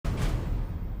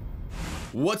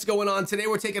What's going on? Today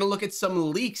we're taking a look at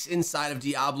some leaks inside of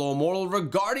Diablo Immortal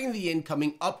regarding the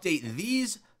incoming update.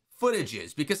 These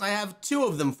footages, because I have two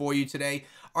of them for you today,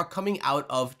 are coming out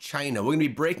of China. We're going to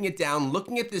be breaking it down,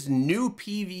 looking at this new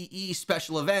PvE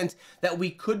special event that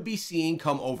we could be seeing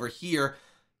come over here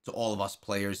to all of us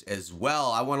players as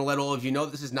well. I want to let all of you know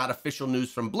this is not official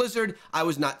news from Blizzard. I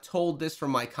was not told this from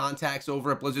my contacts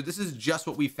over at Blizzard. This is just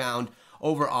what we found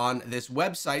over on this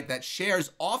website that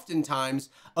shares oftentimes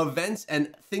events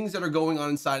and things that are going on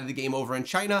inside of the game over in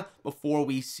China before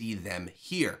we see them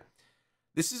here.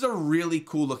 This is a really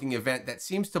cool looking event that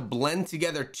seems to blend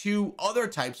together two other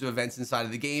types of events inside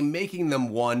of the game, making them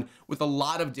one with a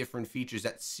lot of different features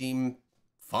that seem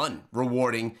fun,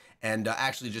 rewarding, and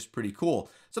actually just pretty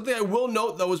cool. Something I will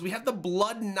note though is we have the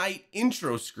Blood Knight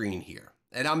intro screen here.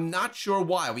 And I'm not sure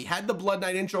why. We had the Blood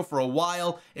Knight intro for a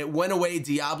while. It went away,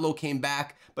 Diablo came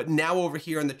back, but now over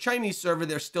here on the Chinese server,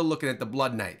 they're still looking at the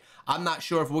Blood Knight. I'm not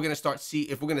sure if we're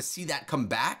gonna see that come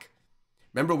back.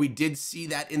 Remember, we did see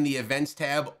that in the events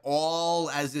tab, all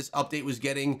as this update was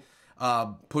getting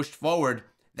pushed forward,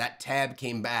 that tab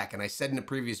came back. And I said in a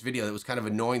previous video that it was kind of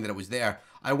annoying that it was there.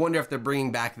 I wonder if they're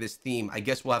bringing back this theme. I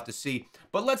guess we'll have to see.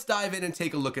 But let's dive in and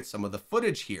take a look at some of the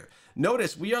footage here.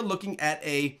 Notice we are looking at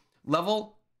a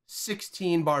level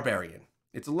 16 barbarian.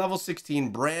 It's a level 16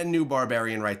 brand new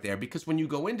barbarian right there, because when you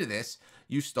go into this,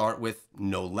 you start with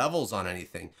no levels on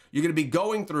anything. You're going to be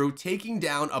going through taking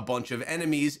down a bunch of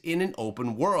enemies in an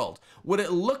open world. What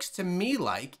it looks to me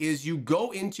like is you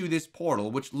go into this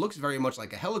portal, which looks very much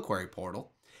like a Heliquary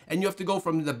portal, and you have to go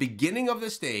from the beginning of the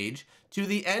stage to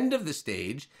the end of the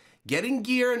stage, getting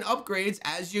gear and upgrades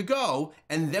as you go,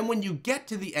 and then when you get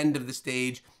to the end of the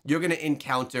stage, you're going to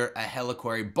encounter a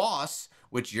Heliquary boss,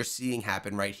 which you're seeing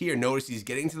happen right here. Notice he's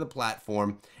getting to the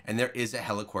platform, and there is a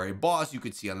Heliquary boss you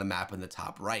could see on the map in the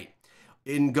top right.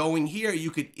 In going here,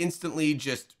 you could instantly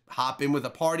just hop in with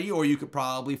a party, or you could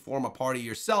probably form a party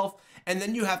yourself, and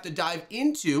then you have to dive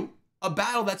into a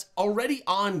battle that's already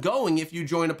ongoing if you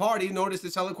join a party. Notice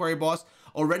this Heliquary boss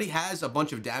already has a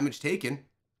bunch of damage taken,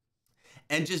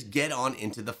 and just get on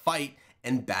into the fight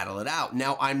and battle it out.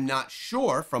 Now, I'm not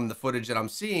sure from the footage that I'm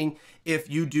seeing if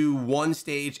you do one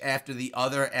stage after the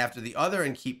other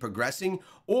and keep progressing,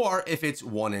 or if it's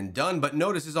one and done. But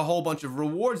notice there's a whole bunch of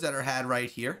rewards that are had right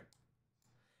here.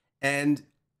 And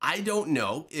I don't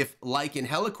know if, like in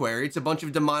Heliquary, it's a bunch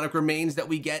of demonic remains that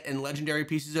we get and legendary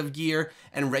pieces of gear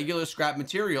and regular scrap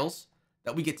materials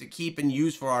that we get to keep and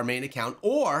use for our main account,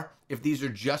 or if these are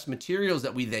just materials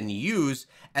that we then use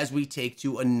as we take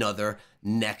to another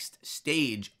next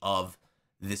stage of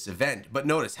this event. But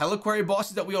notice, Heliquary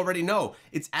bosses that we already know,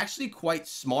 it's actually quite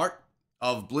smart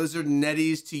of Blizzard and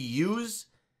NetEase to use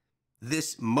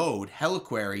this mode,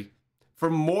 Heliquary,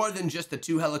 for more than just the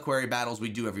 2 Heliquary battles we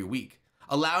do every week,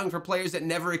 allowing for players that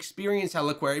never experience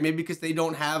Heliquary, maybe because they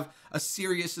don't have a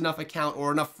serious enough account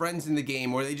or enough friends in the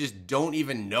game, or they just don't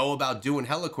even know about doing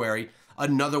Heliquary,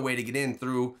 another way to get in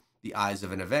through the eyes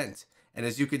of an event. And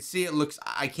as you can see, it looks,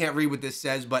 I can't read what this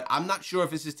says, but I'm not sure if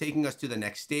this is taking us to the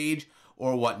next stage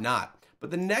or whatnot.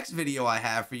 But the next video I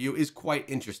have for you is quite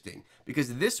interesting,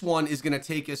 because this one is going to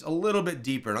take us a little bit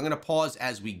deeper, and I'm going to pause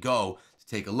as we go to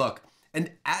take a look.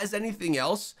 And as anything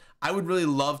else, I would really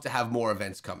love to have more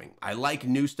events coming. I like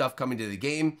new stuff coming to the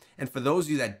game. And for those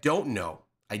of you that don't know,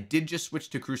 I did just switch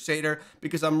to Crusader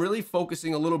because I'm really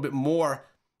focusing a little bit more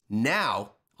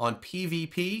now on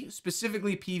PvP,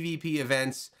 specifically PvP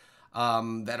events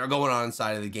that are going on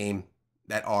inside of the game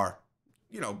that are,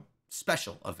 you know,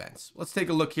 special events. Let's take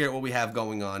a look here at what we have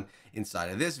going on inside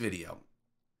of this video.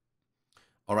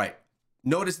 All right.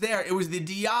 Notice there, it was the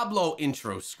Diablo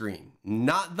intro screen,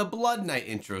 not the Blood Knight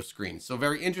intro screen. So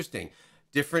very interesting.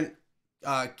 Different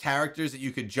characters that you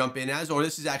could jump in as, or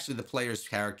this is actually the player's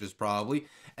characters probably,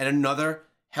 and another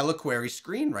Heliquary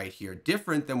screen right here,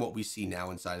 different than what we see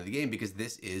now inside of the game, because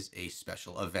this is a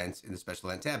special event in the special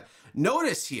event tab.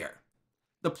 Notice here,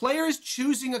 the player is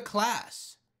choosing a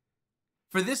class.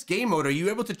 For this game mode, are you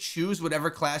able to choose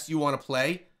whatever class you want to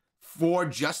play for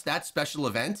just that special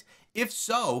event? If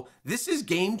so, this is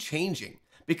game changing,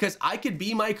 because I could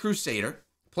be my Crusader,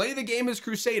 play the game as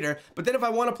Crusader, but then if I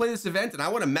want to play this event and I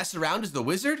want to mess around as the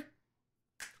Wizard,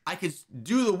 I could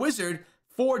do the Wizard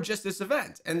for just this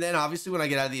event. And then obviously when I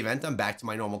get out of the event, I'm back to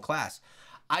my normal class.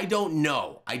 I don't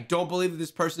know. I don't believe that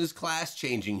this person is class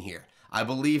changing here. I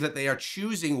believe that they are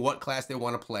choosing what class they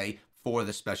want to play for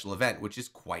the special event, which is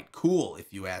quite cool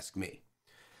if you ask me.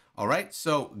 All right,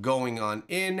 so going on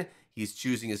in, he's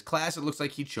choosing his class. It looks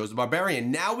like he chose a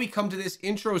barbarian. Now we come to this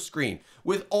intro screen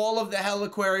with all of the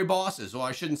Heliquary bosses. Well,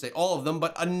 I shouldn't say all of them,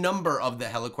 but a number of the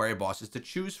Heliquary bosses to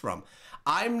choose from.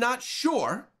 I'm not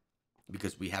sure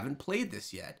because we haven't played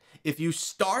this yet, if you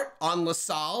start on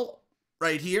LaSalle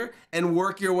right here and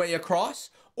work your way across,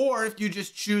 or if you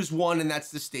just choose one and that's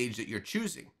the stage that you're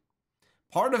choosing.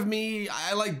 Part of me,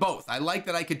 I like both. I like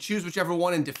that I could choose whichever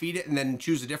one and defeat it and then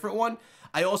choose a different one.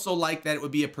 I also like that it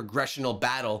would be a progressional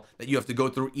battle that you have to go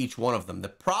through each one of them. The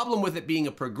problem with it being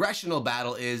a progressional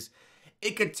battle is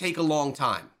it could take a long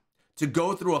time to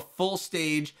go through a full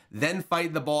stage, then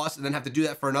fight the boss, and then have to do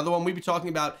that for another one. We'd be talking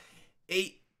about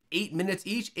eight minutes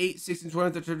each, 8, 16,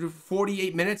 20, 30,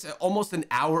 48 minutes, almost an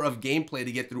hour of gameplay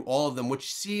to get through all of them,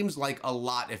 which seems like a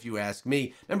lot if you ask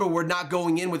me. Remember, we're not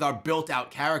going in with our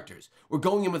built-out characters. We're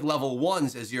going in with level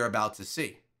 1s, as you're about to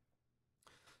see.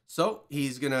 So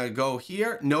he's gonna go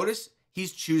here. Notice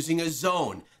he's choosing a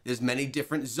zone. There's many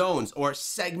different zones or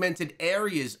segmented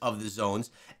areas of the zones,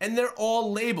 and they're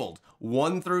all labeled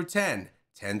 1 through 10,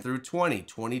 10 through 20,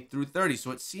 20 through 30.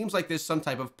 So it seems like there's some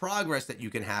type of progress that you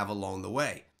can have along the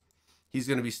way. He's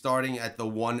going to be starting at the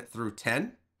 1 through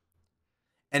 10.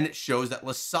 And it shows that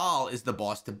LaSalle is the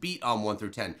boss to beat on 1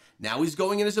 through 10. Now he's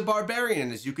going in as a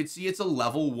barbarian. As you can see, it's a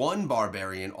level 1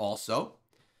 barbarian also.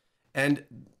 And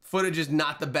footage is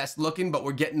not the best looking, but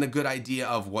we're getting a good idea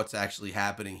of what's actually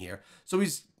happening here. So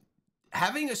he's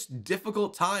having a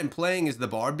difficult time playing as the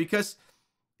bard because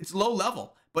it's low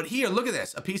level. But here, look at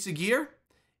this, a piece of gear.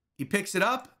 He picks it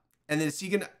up, and then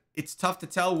it's tough to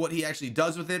tell what he actually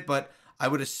does with it, but I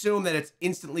would assume that it's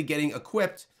instantly getting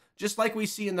equipped, just like we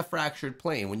see in the Fractured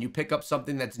Plane. When you pick up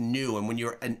something that's new, and when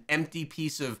you're an empty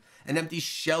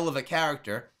shell of a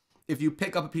character, if you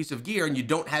pick up a piece of gear and you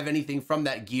don't have anything from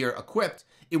that gear equipped,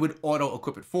 it would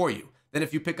auto-equip it for you. Then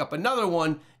if you pick up another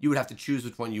one, you would have to choose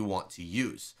which one you want to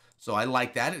use. So I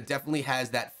like that. It definitely has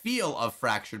that feel of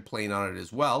Fractured Plane on it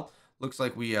as well. Looks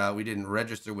like we didn't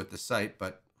register with the site,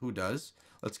 but who does?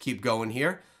 Let's keep going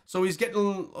here. So he's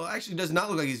getting, actually does not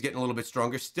look like he's getting a little bit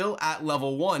stronger, still at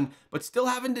level 1, but still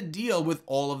having to deal with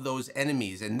all of those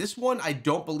enemies. And this one, I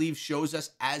don't believe shows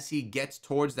us as he gets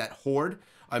towards that horde.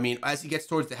 I mean, as he gets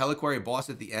towards the Heliquary boss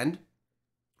at the end,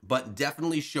 but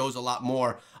definitely shows a lot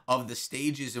more of the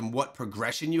stages and what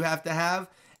progression you have to have.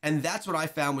 And that's what I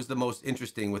found was the most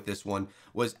interesting with this one,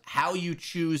 was how you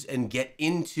choose and get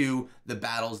into the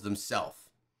battles themselves.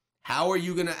 How are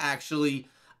you going to actually,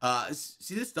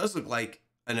 see, this does look like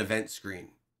an event screen.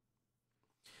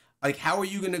 Like, how are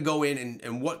you going to go in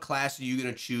and what class are you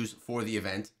going to choose for the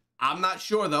event? I'm not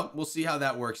sure, though. We'll see how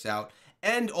that works out.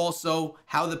 And also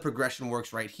how the progression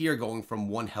works right here, going from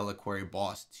one Heliquary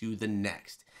boss to the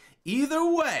next. Either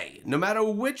way, no matter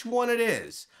which one it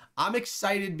is, I'm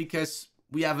excited because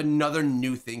we have another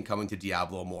new thing coming to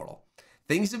Diablo Immortal.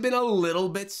 Things have been a little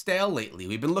bit stale lately.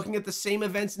 We've been looking at the same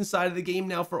events inside of the game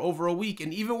now for over a week,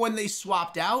 and even when they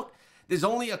swapped out, there's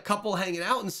only a couple hanging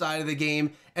out inside of the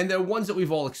game, and they're ones that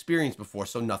we've all experienced before,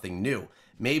 so nothing new.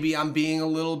 Maybe I'm being a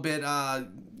little bit,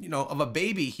 you know, of a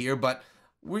baby here, but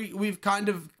we've kind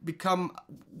of become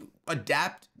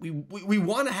adapt. We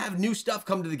want to have new stuff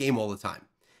come to the game all the time,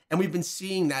 and we've been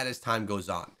seeing that as time goes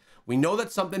on. We know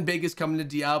that something big is coming to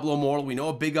Diablo Immortal. We know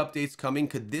a big update's coming.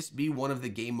 Could this be one of the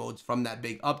game modes from that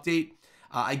big update?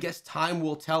 I guess time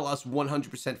will tell us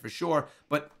 100% for sure,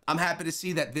 but I'm happy to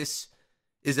see that this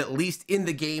is at least in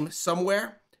the game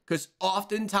somewhere, because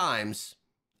oftentimes,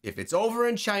 if it's over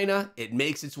in China, it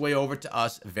makes its way over to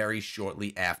us very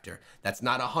shortly after. That's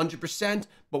not 100%,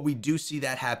 but we do see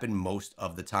that happen most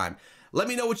of the time. Let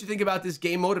me know what you think about this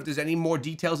game mode. If there's any more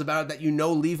details about it that you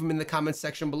know, leave them in the comments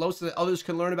section below so that others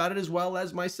can learn about it as well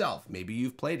as myself. Maybe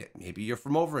you've played it. Maybe you're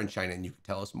from over in China and you can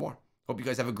tell us more. Hope you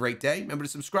guys have a great day. Remember to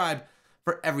subscribe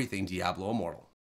for everything Diablo Immortal.